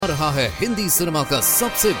रहा है हिंदी सिनेमा का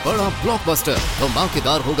सबसे बड़ा ब्लॉकबस्टर।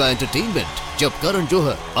 धमाकेदार होगा एंटरटेनमेंट जब करण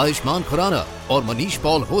जौहर, आयुष्मान खुराना और मनीष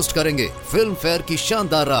पॉल होस्ट करेंगे फिल्म फेयर की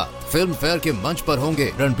शानदार रात। फिल्म फेयर के मंच पर होंगे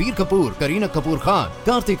रणबीर कपूर, करीना कपूर खान,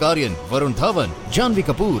 कार्तिक आर्यन, वरुण धवन, जानवी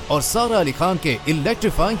कपूर और सारा अली खान के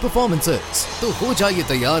इलेक्ट्रीफाइंग परफॉर्मेंसेस। तो हो जाइए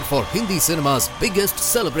तैयार for Hindi cinema's biggest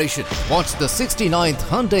celebration. Watch the 69th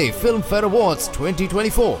Hyundai Film Fair Awards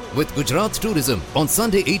 2024 with Gujarat Tourism on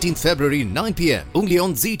Sunday 18th February 9 p.m. only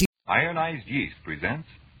on ZT. Ionized Yeast presents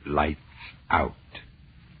Lights Out.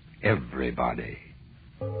 Everybody.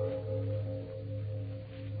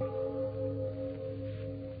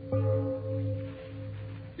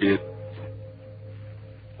 It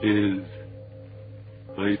is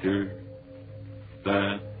later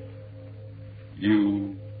than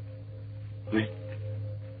you think.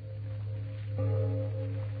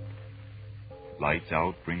 Lights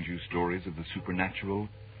Out brings you stories of the supernatural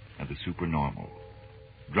and the supernormal,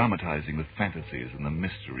 dramatizing the fantasies and the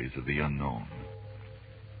mysteries of the unknown.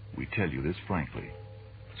 We tell you this frankly,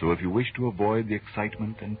 so if you wish to avoid the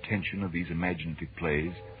excitement and tension of these imaginative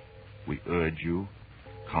plays, we urge you,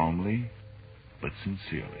 calmly but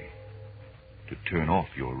sincerely, to turn off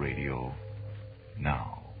your radio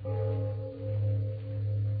now.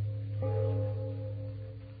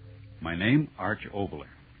 My name, Arch Obler.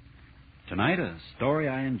 Tonight, a story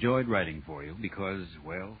I enjoyed writing for you because,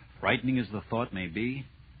 well, frightening as the thought may be,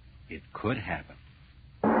 it could happen.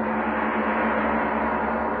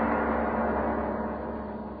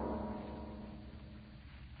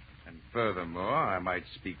 And furthermore, I might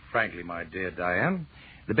speak frankly, my dear Diane,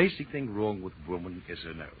 the basic thing wrong with woman is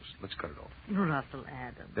her nose. Let's cut it off. Russell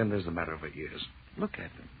Adams. Then there's the matter of her ears. Look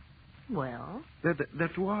at them. Well?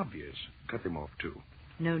 They're too obvious. Cut them off, too.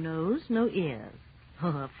 No nose, no ears. Oh,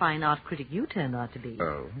 a fine art critic you turned out to be.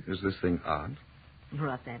 Oh, is this thing odd?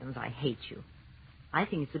 Russ Adams, I hate you. I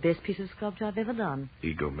think it's the best piece of sculpture I've ever done.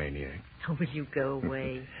 Egomaniac. Oh, will you go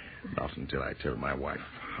away? Not until I tell my wife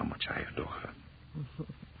how much I adore her.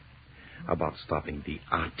 How about stopping the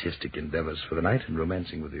artistic endeavors for the night and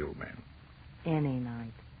romancing with the old man? Any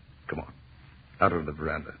night. Come on. Out on the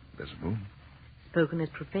veranda. There's a moon. Spoken as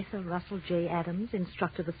Professor Russell J. Adams,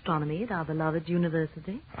 instructor of astronomy at our beloved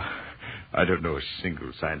university. I don't know a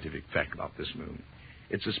single scientific fact about this moon.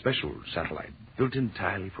 It's a special satellite built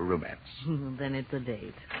entirely for romance. Then it's a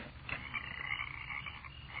date.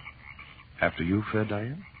 After you, fair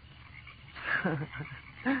Diane?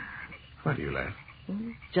 Why do you laugh?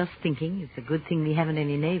 Just thinking it's a good thing we haven't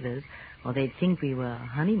any neighbors, or they'd think we were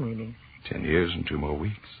honeymooning. 10 years and 2 more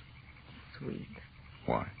weeks. Sweet.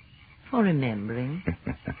 Why? For remembering.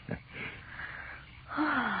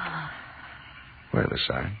 Well, a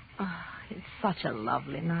sign. Oh, it's such a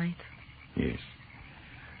lovely night. Yes.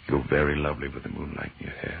 You're very lovely with the moonlight in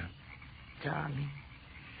your hair. Darling.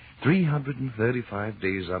 335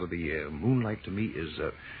 days out of the year, moonlight to me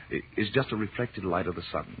is just a reflected light of the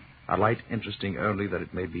sun. A light interesting only that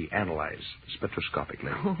it may be analyzed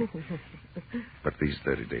spectroscopically. But these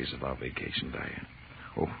 30 days of our vacation, Diane.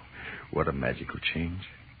 Oh, what a magical change.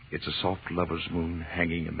 It's a soft lover's moon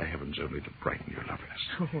hanging in the heavens only to brighten your loveliness.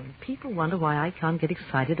 Oh, and people wonder why I can't get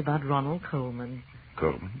excited about Ronald Coleman.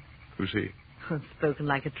 Coleman? Who's he? Spoken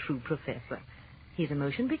like a true professor. He's a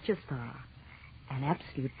motion picture star. An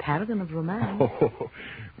absolute paragon of romance. Oh,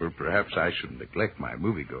 well, perhaps I shouldn't neglect my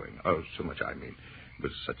movie-going. Oh, so much I mean.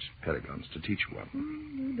 With such paragons to teach one.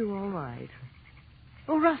 You do all right.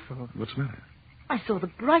 Oh, Russell. What's the matter? I saw the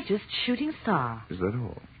brightest shooting star. Is that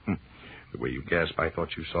all? The way you gasped, I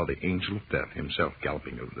thought you saw the angel of death himself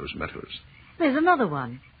galloping over those meadows. There's another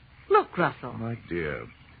one. Look, Russell. My dear,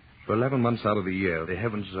 for 11 months out of the year, the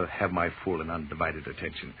heavens have my full and undivided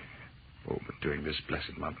attention. Oh, but during this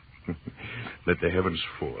blessed month, let the heavens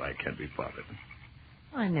fall. I can't be bothered.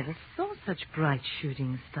 I never saw such bright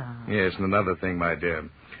shooting stars. Yes, and another thing, my dear.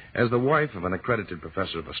 As the wife of an accredited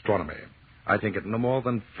professor of astronomy, I think it no more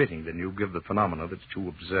than fitting that you give the phenomena that you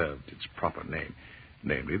observed its proper name,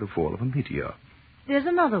 namely the fall of a meteor. There's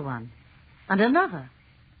another one. And another.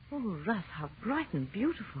 Oh, Russ, how bright and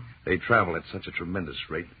beautiful. They travel at such a tremendous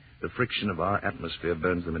rate, the friction of our atmosphere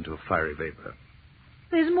burns them into a fiery vapor.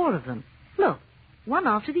 There's more of them. Look, one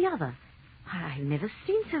after the other. I've never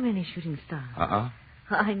seen so many shooting stars. Uh-uh.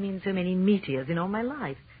 I mean so many meteors in all my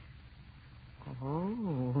life.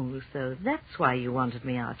 Oh, so that's why you wanted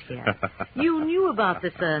me out here. You knew about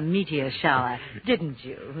this meteor shower, didn't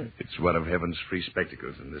you? It's one of heaven's free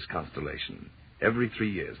spectacles in this constellation. Every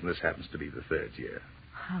 3 years, and this happens to be the 3rd year.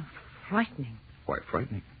 How frightening. Quite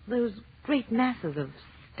frightening. Those great masses of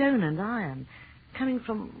stone and iron coming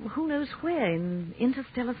from who knows where in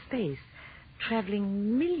interstellar space,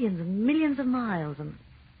 traveling millions and millions of miles and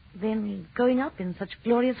then going up in such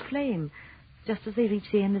glorious flame, just as they reach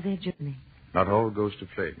the end of their journey. Not all goes to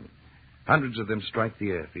flame. Hundreds of them strike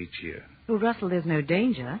the earth each year. Well, Russell, there's no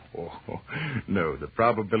danger. Oh, no. The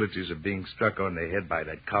probabilities of being struck on the head by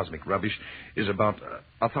that cosmic rubbish is about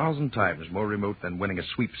 1,000 times more remote than winning a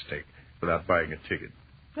sweepstake without buying a ticket.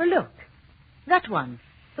 Oh, look. That one.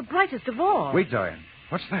 The brightest of all. Wait, Diane.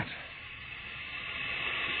 What's that?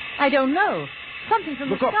 I don't know. Something from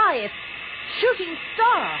Look the up. sky. It's shooting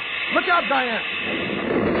star. Look out,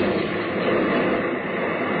 Diane!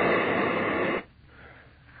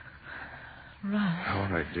 Russ. All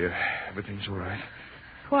right, dear. Everything's all right.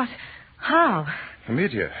 What? How? A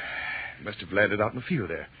meteor. Must have landed out in the field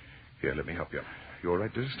there. Here, let me help you. You all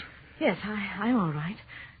right, dearest? Yes, I'm all right.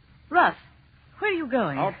 Russ, where are you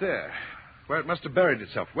going? Out there. Where it must have buried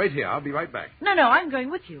itself. Wait here. I'll be right back. No, I'm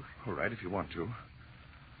going with you. All right, if you want to.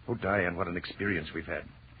 Oh, Diane, what an experience we've had.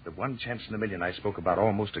 The one chance in a million I spoke about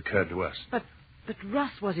almost occurred to us. But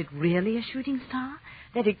Russ, was it really a shooting star?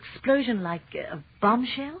 That explosion like a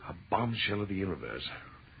bombshell? A bombshell of the universe.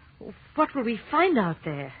 What will we find out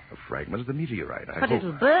there? A fragment of the meteorite, I But hope.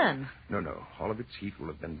 it'll burn. No. All of its heat will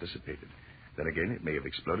have been dissipated. Then again, it may have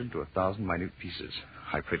exploded into 1,000 minute pieces.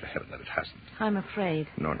 I pray to heaven that it hasn't. I'm afraid.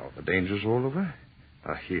 No. The danger's all over.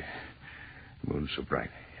 Here. The moon's so bright.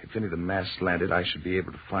 If any of the mass landed, I should be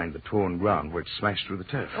able to find the torn ground where it smashed through the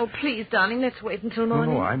turf. Oh, please, darling, let's wait until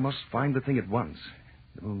morning. No, I must find the thing at once.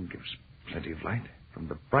 The moon gives plenty of light. From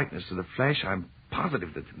the brightness of the flash, I'm positive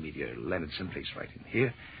that the meteor landed someplace right in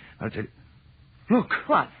here. I'll tell you. Look.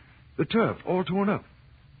 What? The turf, all torn up.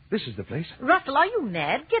 This is the place. Russell, are you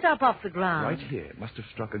mad? Get up off the ground. Right here. It must have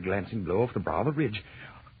struck a glancing blow off the brow of the ridge.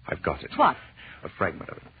 I've got it. What? A fragment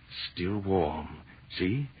of it. Still warm.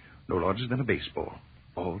 See? No larger than a baseball.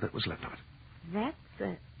 All that was left of it.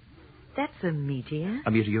 That's a meteor.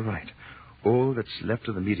 A meteorite. All that's left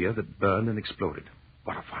of the meteor that burned and exploded.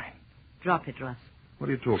 What a find. Drop it, Russ. What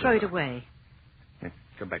are you talking Throw about? it away. Here,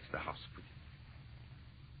 come back to the house.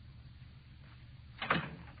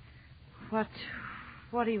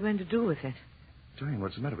 What are you going to do with it? Diane,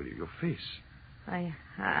 what's the matter with you? Your face.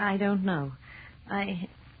 I don't know.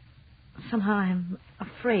 Somehow I'm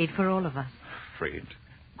afraid for all of us. Afraid?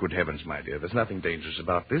 Good heavens, my dear. There's nothing dangerous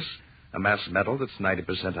about this. A mass of metal that's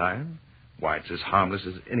 90% iron. Why, it's as harmless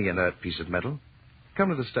as any inert piece of metal. Come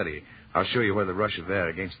to the study. I'll show you where the rush of air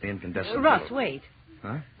against the incandescent... Russ, metal- wait.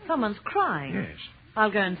 Huh? Someone's crying. Yes.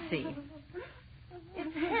 I'll go and see.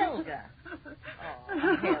 It's Helga.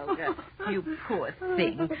 Oh, Helga, you poor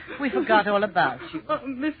thing. We forgot all about you. Oh,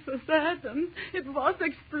 Mrs. Adams, it was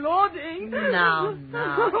exploding. Now,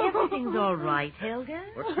 everything's all right, Helga.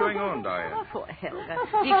 What's going on, Diane? Oh, poor Helga.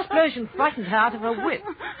 The explosion frightened her out of her wit.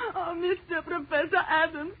 Oh, Mr. Professor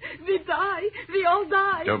Adams, we die. We all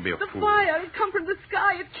die. Don't be a the fool. fire come from the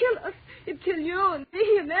sky. It kill us. It kill you and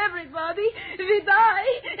me and everybody. We die.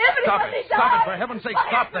 Everybody Stop die. it. For heaven's sake, Fire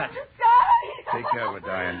stop from that. the sky. Take care of it,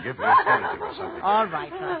 Diane. Give her a sedative or something. All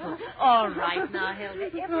right, Russell. All right now, Helga.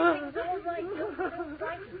 Everything's all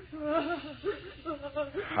right.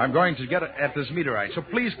 I'm going to get at this meteorite, so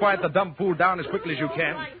please quiet the dumb fool down as quickly as you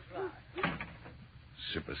can.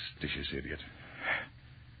 Superstitious idiot.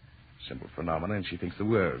 Simple phenomena, and she thinks the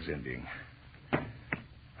world's ending.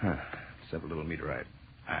 Simple little meteorite.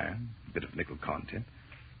 Iron, a bit of nickel content.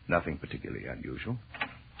 Nothing particularly unusual.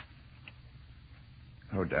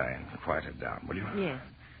 Oh, Diane, quiet her down, will you? Yes.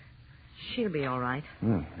 She'll be all right.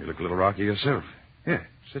 You look a little rocky yourself. Here,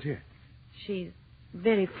 sit here. She's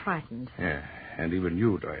very frightened. Yeah, and even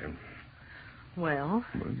you, Diane. Well?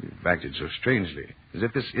 Well, you've acted so strangely, as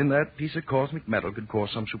if this inert piece of cosmic metal could cause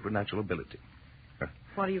some supernatural ability.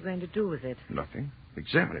 What are you going to do with it? Nothing.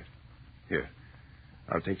 Examine it. Here,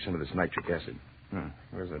 I'll take some of this nitric acid.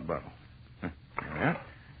 Where's that bottle? Yeah.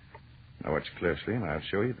 Now watch closely, and I'll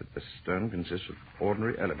show you that the stone consists of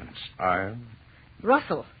ordinary elements. Iron.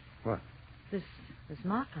 Russell. What? This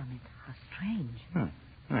mark on it. How strange.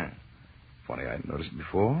 Yeah. Funny I hadn't noticed it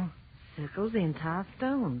before. Circles the entire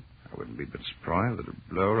stone. I wouldn't be a bit surprised that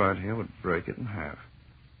a blow right here would break it in half.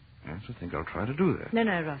 Yes, I think I'll try to do that. No,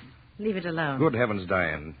 Russ. Leave it alone. Good heavens,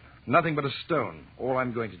 Diane. Nothing but a stone. All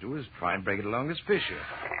I'm going to do is try and break it along this fissure.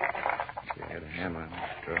 See, I had a hammer and a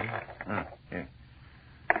stone. Here.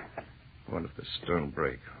 I wonder if the stone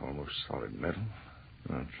break. Almost solid metal.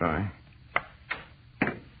 I'll try.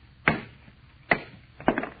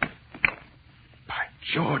 By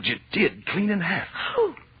George, it did. Clean in half.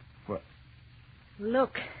 What?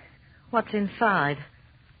 Look. What's inside?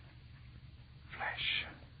 Flash.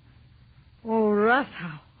 Oh, Russ,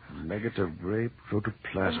 how... Negative ray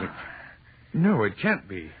protoplasmic. No, it can't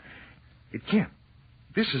be. It can't.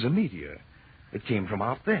 This is a meteor. It came from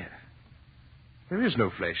out there. There is no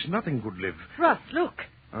flesh. Nothing could live. Russ, look.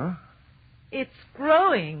 Huh? It's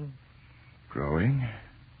growing. Growing?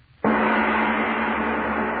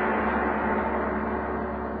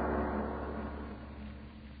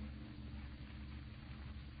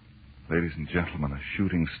 Ladies and gentlemen, a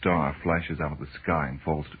shooting star flashes out of the sky and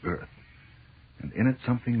falls to Earth. And in it,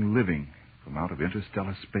 something living from out of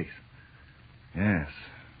interstellar space. Yes,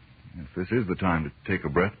 this is the time to take a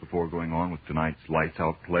breath before going on with tonight's Lights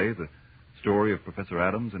Out play, the story of Professor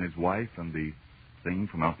Adams and his wife and the thing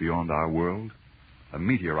from out beyond our world. A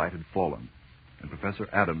meteorite had fallen, and Professor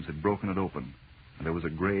Adams had broken it open, and there was a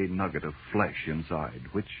gray nugget of flesh inside,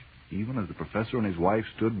 which, even as the professor and his wife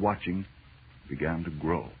stood watching, began to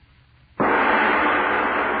grow.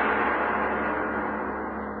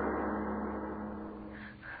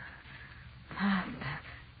 Faster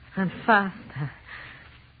and faster.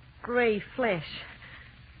 Gray flesh.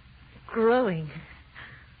 Growing.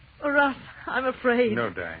 Oh, Russ, I'm afraid.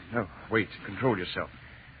 No, Diane, no. Wait, control yourself.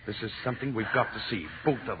 This is something we've got to see,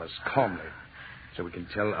 both of us, calmly, so we can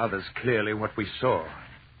tell others clearly what we saw.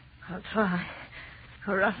 I'll try.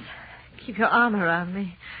 Oh, Russ, keep your arm around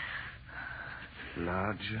me.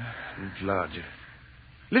 Larger and larger.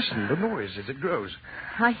 Listen, the noise as it grows.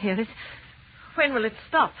 I hear it. When will it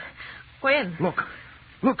stop? When? Look.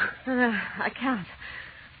 I can't.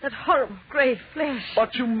 That horrible gray flesh.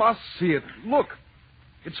 But you must see it. Look.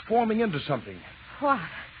 It's forming into something. What?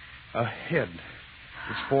 A head.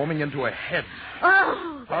 It's forming into a head.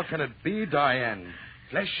 Oh! How can it be, Diane?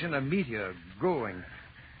 Flesh in a meteor growing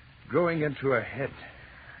into a head.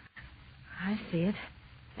 I see it.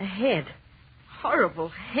 A head. Horrible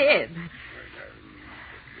head.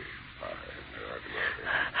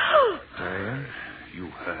 Diane, you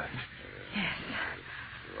heard. Yes.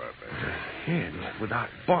 A head without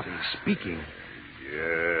body speaking.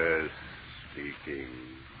 Yes, speaking.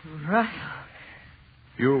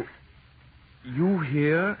 Russell. You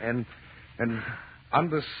hear and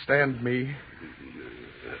understand me?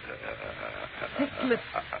 Nicholas.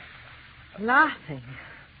 Laughing.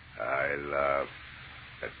 I laugh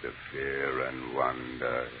at the fear and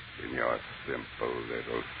wonder in your simple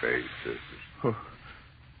little faces.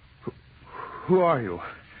 Who are you?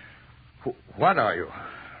 What are you?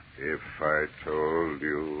 If I told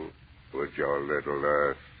you, would your little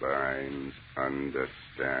earth minds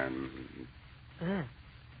understand?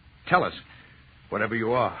 Tell us, whatever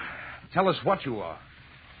you are. Tell us what you are.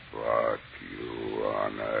 What you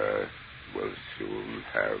on earth will soon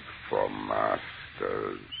have for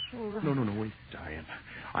masters. No, wait, Diane.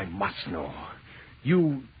 I must know.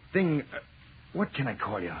 You thing... what can I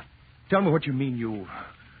call you? Tell me what you mean, you...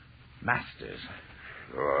 masters.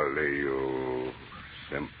 Surely you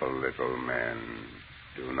simple little men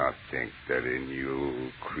do not think that in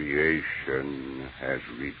you creation has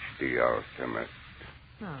reached the ultimate.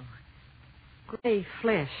 Oh. Gray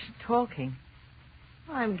flesh talking.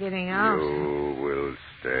 I'm getting out. You will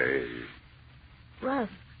stay. Russ,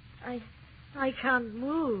 I can't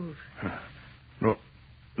move.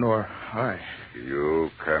 Nor I. You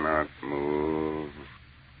cannot move.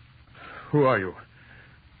 Who are you?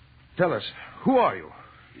 Tell us, who are you?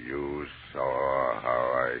 You saw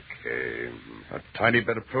how I came. A tiny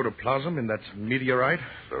bit of protoplasm in that meteorite?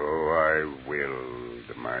 So I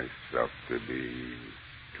willed myself to be,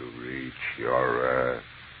 to reach your earth.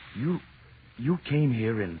 You came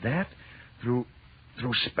here in that? Through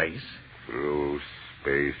space? Through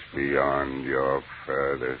space beyond your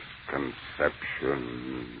furthest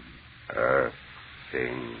conception. Earth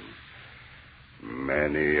thing.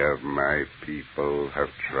 Many of my people have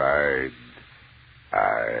tried.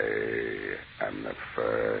 I am the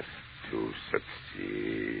first to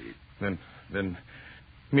succeed. Then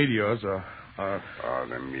meteors are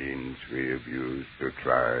the means we have used to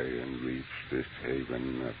try and reach this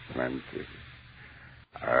haven of plenty.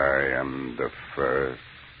 I am the first.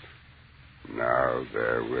 Now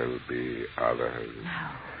there will be others.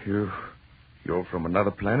 You're from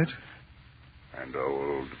another planet? An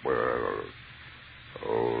old world.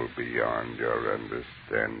 Old beyond your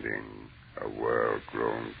understanding. A world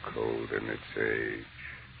grown cold in its age.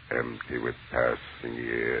 Empty with passing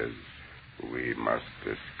years. We must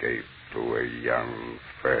escape to a young,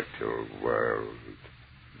 fertile world.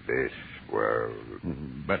 This world.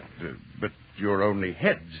 But you're only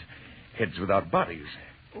heads. Heads without bodies.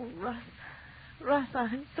 Oh, Russ,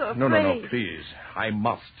 I'm so afraid. No, please. I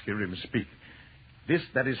must hear him speak. This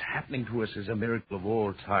that is happening to us is a miracle of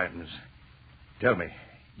all times. Tell me,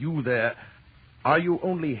 you there, are you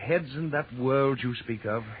only heads in that world you speak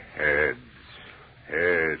of? Heads.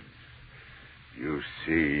 You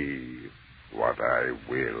see, what I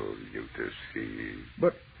will you to see.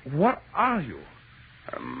 But what are you?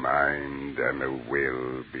 A mind and a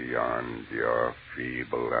will beyond your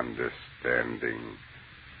feeble understanding,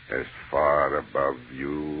 as far above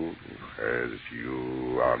you as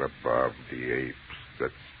you are above the apes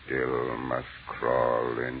that still must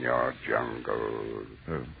crawl in your jungle.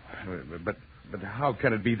 But how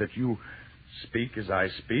can it be that you speak as I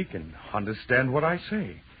speak and understand what I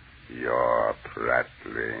say? Your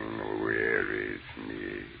prattling wearies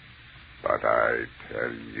me, but I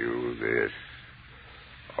tell you this.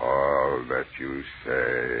 All that you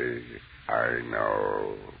say, I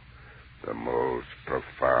know. The most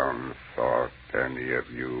profound thought any of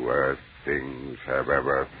you earth things have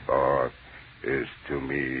ever thought is to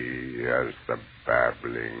me as the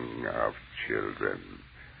babbling of children.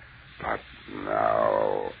 But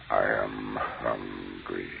now I am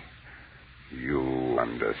hungry. You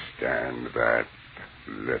understand that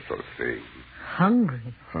little thing.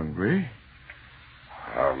 Hungry? Hungry?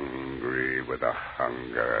 Hungry with a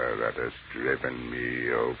hunger that has driven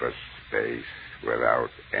me over space without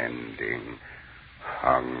ending.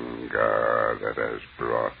 Hunger that has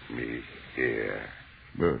brought me here.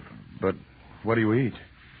 But what do you eat?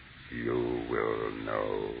 You will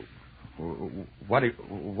know. What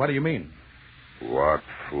do you mean? What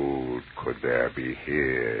food could there be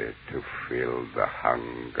here to fill the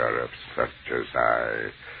hunger of such as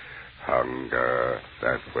I? Hunger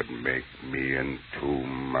that would make me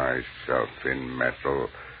entomb myself in metal,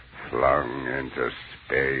 flung into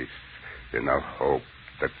space in a hope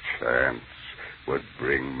that chance would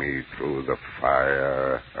bring me through the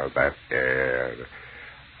fire of that air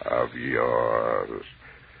of yours.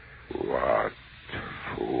 What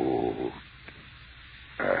food?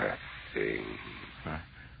 A thing.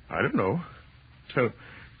 I don't know.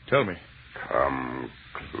 Tell me. Come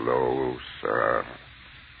closer.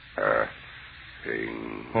 A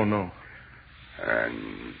thing. Oh, no.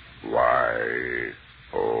 And why,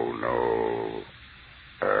 oh,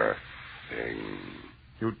 no, a thing.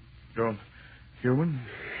 You don't... Human?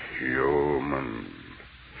 Human.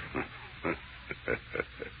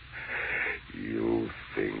 You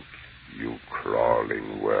think you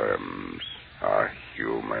crawling worms are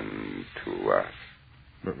human to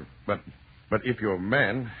us. But if you're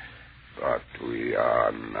man... But we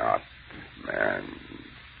are not men.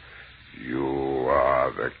 You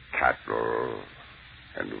are the cattle,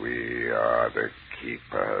 and we are the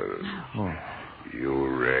keepers. Oh. You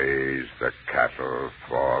raise the cattle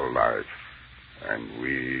for life, and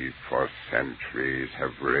we for centuries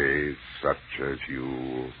have raised such as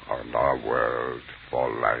you on our world for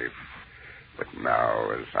life. But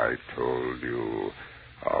now, as I told you,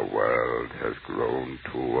 our world has grown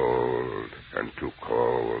too old and too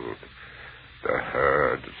cold. The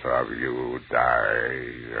herds of you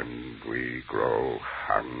die, and we grow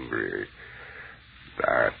hungry.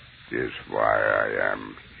 That is why I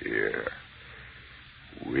am here.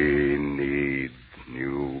 We need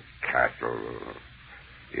new cattle.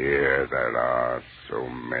 Here there are so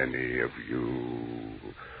many of you.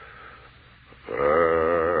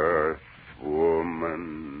 Earth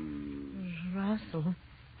woman. Russell,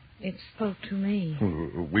 it spoke to me.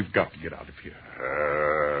 We've got to get out of here.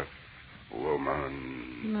 Earth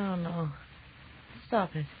woman. No.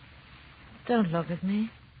 Stop it. Don't look at me.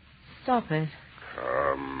 Stop it.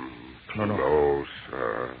 Come No.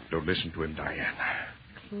 closer. Don't listen to him, Diane.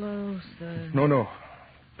 Closer. No.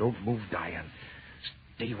 Don't move, Diane.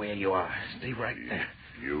 Stay where you are. Stay right there.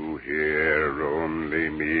 You hear only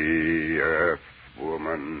me, Earth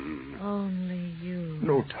woman. Only you.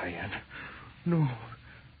 No, Diane. No.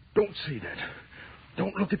 Don't say that.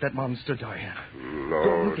 Don't look at that monster, Diane.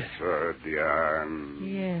 Closer, Diane.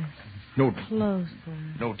 Yes. No.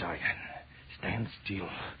 Closer. No, Diane. Stand still.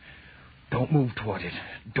 Don't move toward it.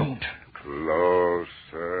 Don't.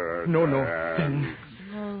 Closer, No. Diane.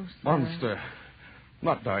 Closer. Monster.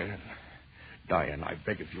 Not Diane. Diane, I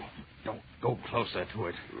beg of you, don't go closer to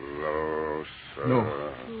it. Closer. No.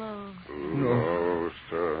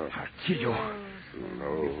 Closer. I'll kill you.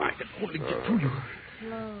 Closer. If I can only get to you.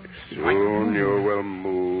 Soon you will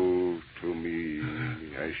move to me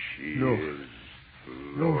as she No. is.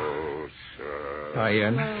 No. Closer.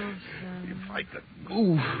 Diane, Closer. if I could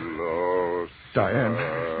move. Closer. Diane,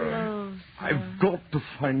 Closer. I've got to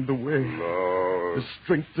find the way. The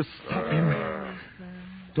strength to stop him.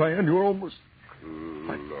 Diane, you're almost...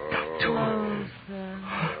 I've got to. Closer.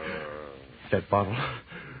 That bottle.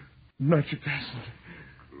 Nitric acid.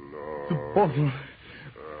 The bottle.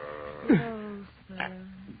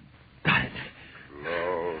 Got it.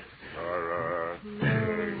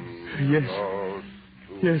 Yes.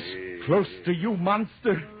 Yes, close to you,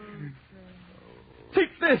 monster.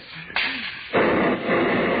 Yes.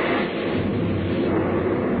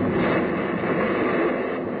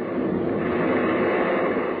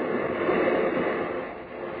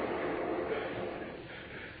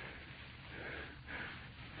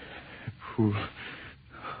 Pool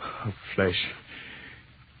of flesh.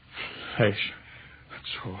 Flesh. That's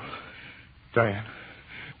all. Diane,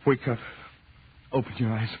 wake up. Open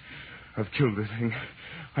your eyes. I've killed the thing.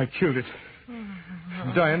 I killed it.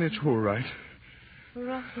 Oh. Diane, it's all right.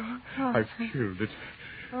 Russell. I've killed it.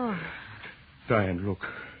 Oh. Diane, look.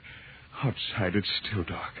 Outside, it's still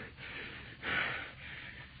dark.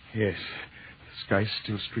 Yes, the sky's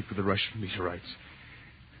still streaked with the Russian meteorites.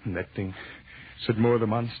 And that thing said more of the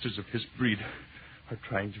monsters of his breed are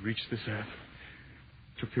trying to reach this earth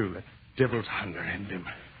to feel that devil's hunger in them.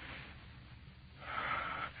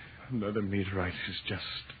 Another meteorite is just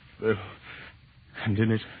there. And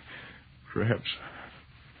in it, perhaps...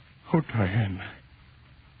 Oh, Diane.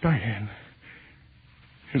 Diane.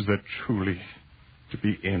 Is that truly to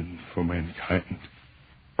be end for mankind?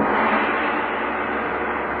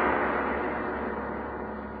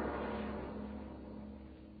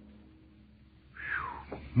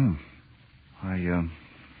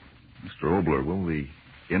 Mr. Obler, will the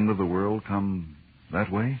end of the world come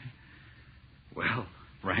that way? Well,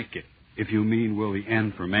 Frank, if you mean will the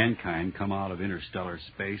end for mankind come out of interstellar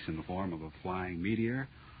space in the form of a flying meteor,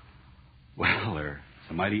 well, there are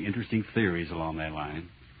some mighty interesting theories along that line.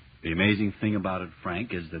 The amazing thing about it,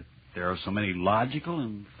 Frank, is that there are so many logical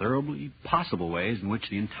and thoroughly possible ways in which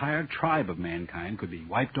the entire tribe of mankind could be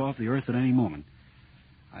wiped off the earth at any moment.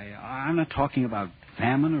 I'm not talking about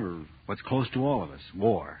famine or what's close to all of us,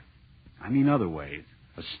 war. I mean other ways.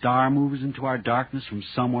 A star moves into our darkness from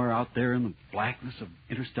somewhere out there in the blackness of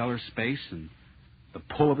interstellar space, and the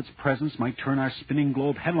pull of its presence might turn our spinning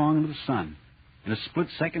globe headlong into the sun. In a split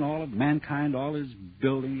second, all of mankind, all his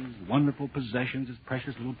buildings, his wonderful possessions, his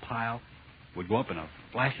precious little pile, would go up in a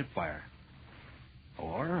flash of fire.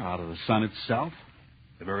 Or, out of the sun itself,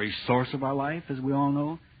 the very source of our life, as we all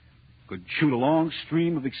know, could shoot a long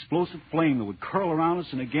stream of explosive flame that would curl around us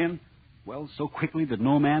and again, well, so quickly that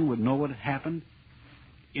no man would know what had happened.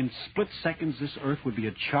 In split seconds, this earth would be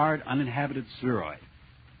a charred, uninhabited spheroid.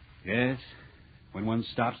 Yes, when one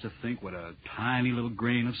stops to think what a tiny little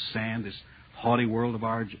grain of sand this haughty world of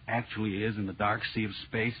ours actually is in the dark sea of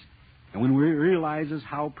space, and when we realizes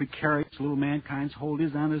how precarious little mankind's hold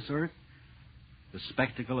is on this earth, the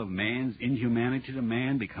spectacle of man's inhumanity to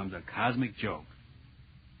man becomes a cosmic joke.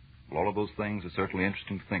 Well, all of those things are certainly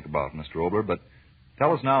interesting to think about, Mr. Obler, but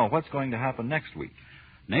tell us now what's going to happen next week.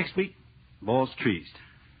 Next week, ball's treached.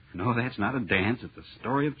 No, that's not a dance. It's a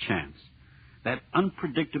story of chance. That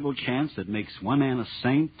unpredictable chance that makes one man a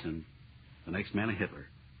saint and the next man a Hitler.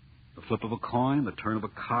 The flip of a coin, the turn of a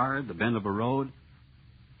card, the bend of a road.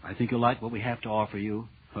 I think you'll like what we have to offer you,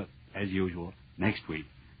 but as usual, next week.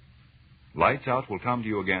 Lights Out will come to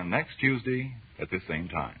you again next Tuesday at this same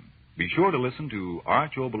time. Be sure to listen to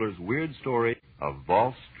Arch Obler's weird story of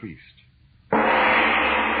Valse Triest.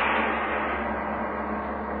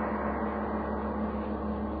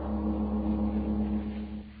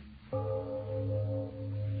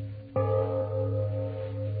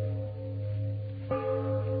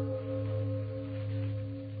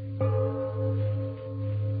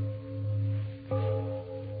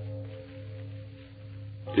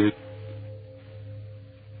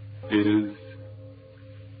 It is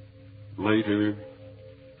later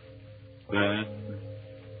than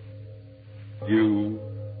you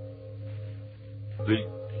think.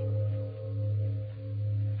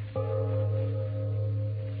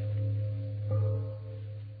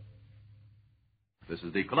 This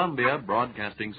is the Columbia Broadcasting